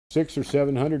600 or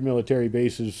 700 military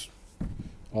bases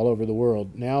all over the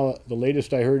world. Now the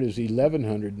latest I heard is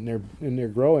 1,100, and they're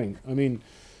growing. I mean,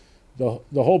 the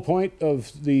whole point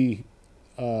of the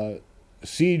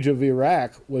siege of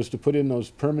Iraq was to put in those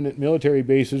permanent military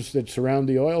bases that surround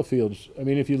the oil fields. I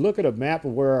mean, if you look at a map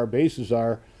of where our bases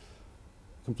are,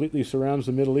 completely surrounds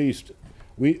the Middle East.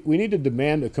 We need to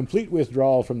demand a complete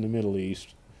withdrawal from the Middle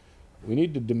East. We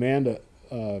need to demand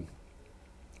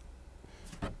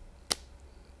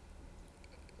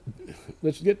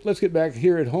let's get back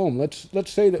here at home.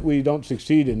 Let's say that we don't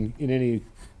succeed in any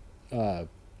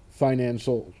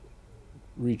financial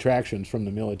retractions from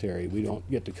the military. We don't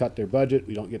get to cut their budget.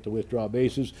 We don't get to withdraw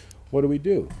bases. What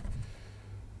do?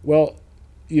 Well,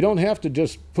 you don't have to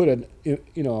just put a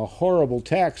horrible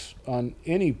tax on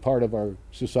any part of our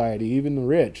society, even the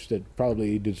rich that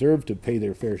probably deserve to pay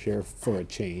their fair share for a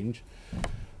change.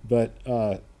 But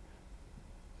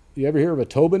you ever hear of a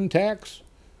Tobin tax?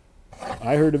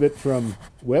 I heard of it from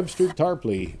Webster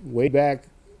Tarpley way back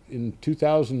in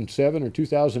 2007 or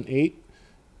 2008.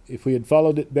 If we had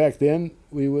followed it back then,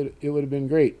 it would have been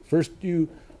great. First, you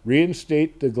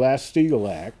reinstate the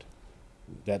Glass-Steagall Act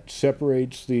that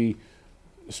separates the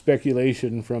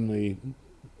speculation from the,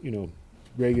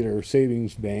 regular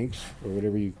savings banks or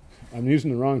whatever I'm using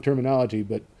the wrong terminology,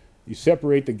 but you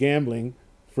separate the gambling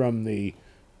from the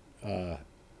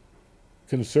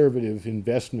conservative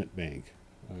investment bank.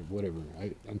 Whatever.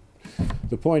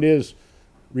 The point is,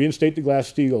 reinstate the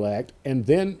Glass-Steagall Act, and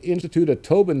then institute a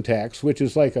Tobin tax, which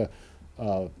is like a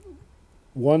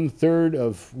 1/3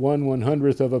 of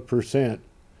 1/100th of a percent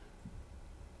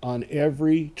on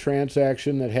every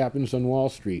transaction that happens on Wall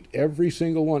Street. Every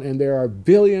single one. And there are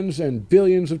billions and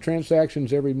billions of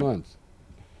transactions every month.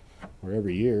 Or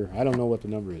every year. I don't know what the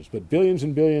number is. But billions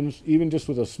and billions, even just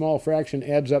with a small fraction,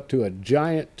 adds up to a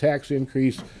giant tax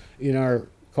increase in our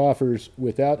coffers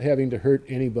without having to hurt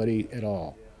anybody at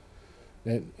all.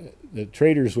 The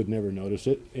traders would never notice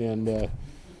it, and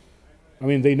I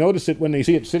mean, they notice it when they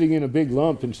see it sitting in a big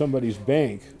lump in somebody's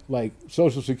bank, like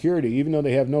Social Security. Even though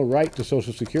they have no right to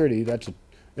Social Security, that's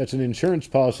an insurance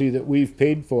policy that we've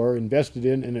paid for, invested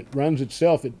in, and it runs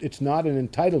itself. It's not an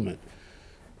entitlement,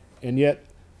 and yet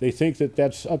they think that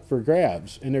that's up for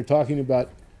grabs, and they're talking about,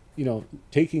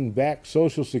 taking back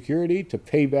Social Security to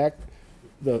pay back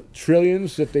the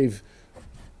trillions that they've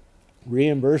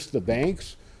reimbursed the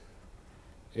banks.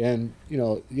 And,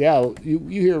 you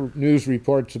hear news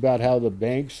reports about how the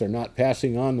banks are not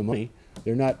passing on the money.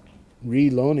 They're not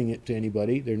re-loaning it to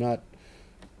anybody. They're not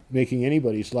making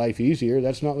anybody's life easier.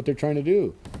 That's not what they're trying to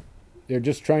do. They're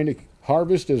just trying to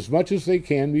harvest as much as they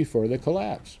can before the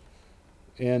collapse.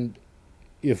 And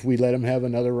if we let them have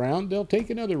another round, they'll take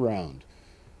another round.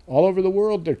 All over the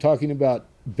world, they're talking about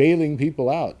bailing people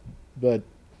out. But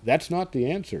that's not the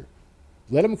answer.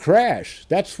 Let them crash.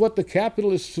 That's what the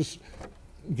capitalist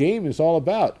game is all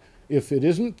about. If it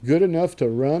isn't good enough to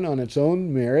run on its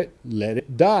own merit, let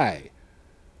it die.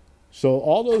 So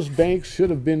all those banks should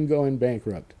have been going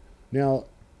bankrupt. Now,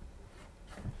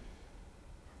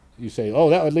 you say, oh,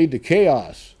 that would lead to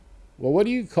chaos. Well, what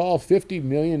do you call 50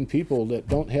 million people that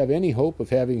don't have any hope of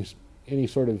having any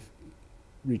sort of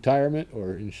retirement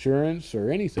or insurance or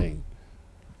anything?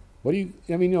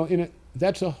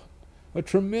 That's a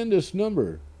tremendous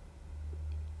number.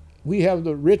 We have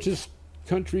the richest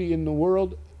country in the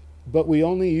world, but we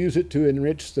only use it to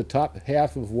enrich the top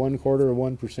half of 1/4 or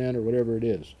 1% or whatever it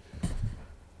is.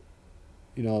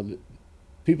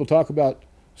 People talk about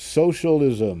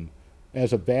socialism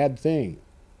as a bad thing.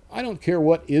 I don't care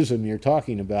what ism you're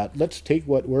talking about. Let's take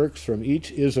what works from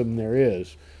each ism there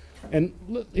is. And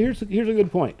here's a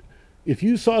good point. If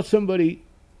you saw somebody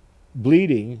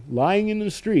bleeding, lying in the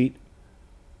street,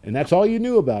 and that's all you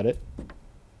knew about it,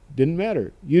 didn't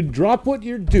matter. You'd drop what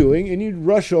you're doing and you'd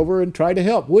rush over and try to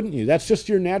help, wouldn't you? That's just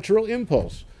your natural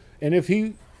impulse. And if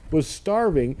he was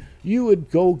starving, you would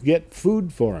go get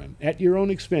food for him at your own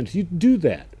expense. You'd do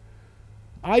that.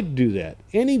 I'd do that.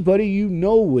 Anybody you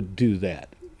know would do that,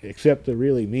 except the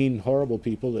really mean, horrible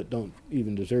people that don't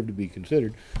even deserve to be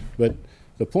considered. But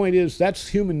the point is, that's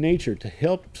human nature, to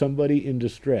help somebody in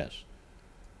distress.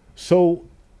 So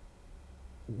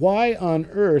why on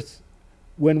earth,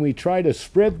 when we try to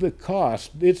spread the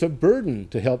cost, it's a burden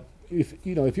to help. If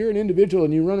you're an individual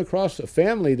and you run across a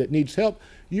family that needs help,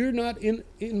 you're not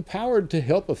empowered to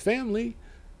help a family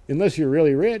unless you're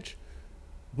really rich.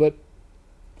 But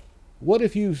what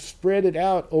if you spread it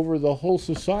out over the whole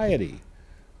society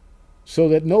so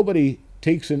that nobody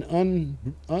takes an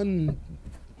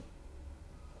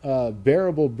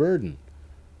unbearable burden?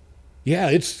 Yeah,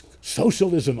 it's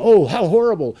socialism. Oh, how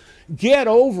horrible. Get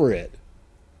over it.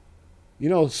 You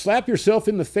know, slap yourself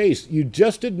in the face. You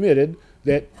just admitted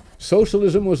that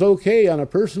socialism was okay on a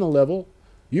personal level.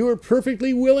 You were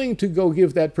perfectly willing to go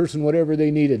give that person whatever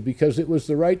they needed because it was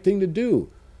the right thing to do.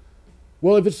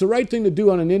 Well, if it's the right thing to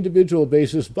do on an individual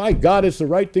basis, by God, it's the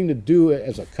right thing to do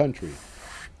as a country.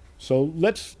 So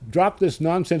let's drop this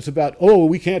nonsense about, oh,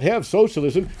 we can't have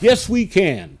socialism. Yes, we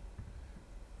can.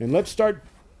 And let's start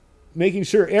making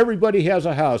sure everybody has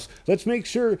a house. Let's make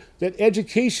sure that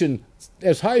education,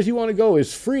 as high as you want to go,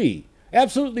 is free.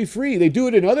 Absolutely free. They do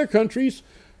it in other countries.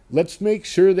 Let's make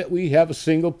sure that we have a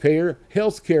single-payer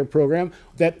health care program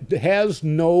that has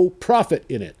no profit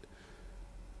in it.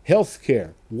 Health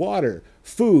care, water,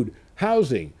 food,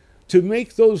 housing. To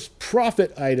make those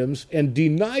profit items and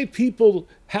deny people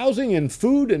housing and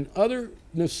food and other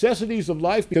necessities of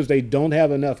life because they don't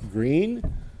have enough green.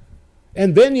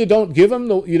 And then you don't give them,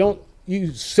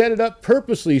 you set it up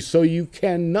purposely so you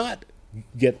cannot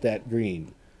get that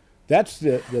green. That's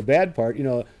the bad part. You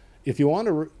know, if you want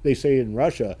to, they say in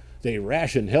Russia, they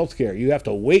ration healthcare. You have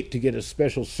to wait to get a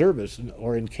special service,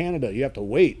 or in Canada, you have to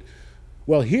wait.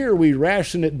 Well, here we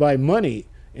ration it by money,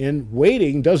 and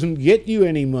waiting doesn't get you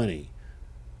any money.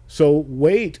 So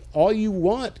wait all you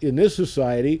want in this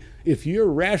society. If you're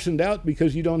rationed out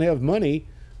because you don't have money,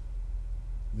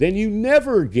 then you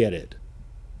never get it.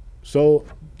 So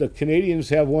the Canadians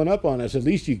have one up on us. At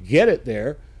least you get it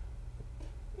there.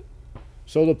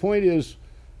 So the point is,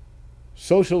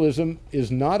 socialism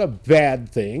is not a bad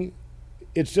thing.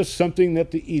 It's just something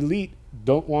that the elite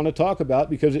don't want to talk about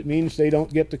because it means they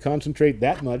don't get to concentrate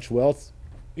that much wealth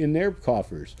in their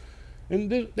coffers. And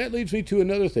that leads me to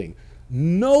another thing.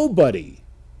 Nobody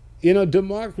in a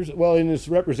democracy, well, in this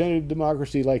representative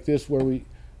democracy like this, where we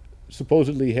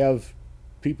supposedly have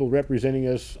people representing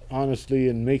us honestly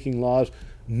and making laws,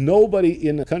 nobody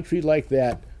in a country like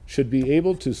that should be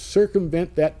able to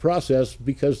circumvent that process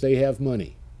because they have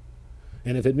money.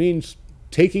 And if it means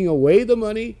taking away the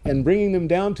money and bringing them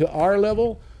down to our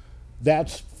level,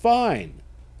 that's fine.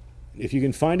 If you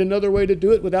can find another way to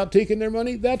do it without taking their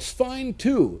money, that's fine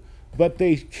too. But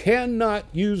they cannot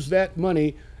use that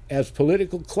money as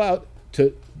political clout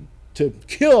to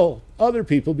kill other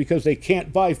people because they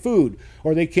can't buy food,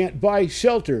 or they can't buy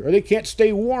shelter, or they can't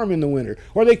stay warm in the winter,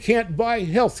 or they can't buy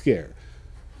health care.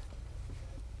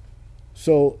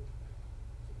 So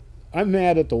I'm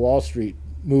mad at the Wall Street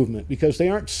movement because they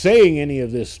aren't saying any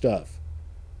of this stuff.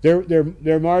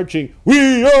 They're marching,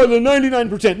 we are the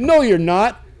 99%. No, you're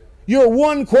not. You're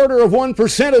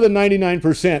 1/4% of the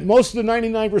 99%. Most of the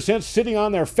 99% sitting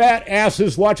on their fat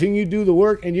asses watching you do the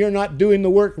work, and you're not doing the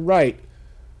work right.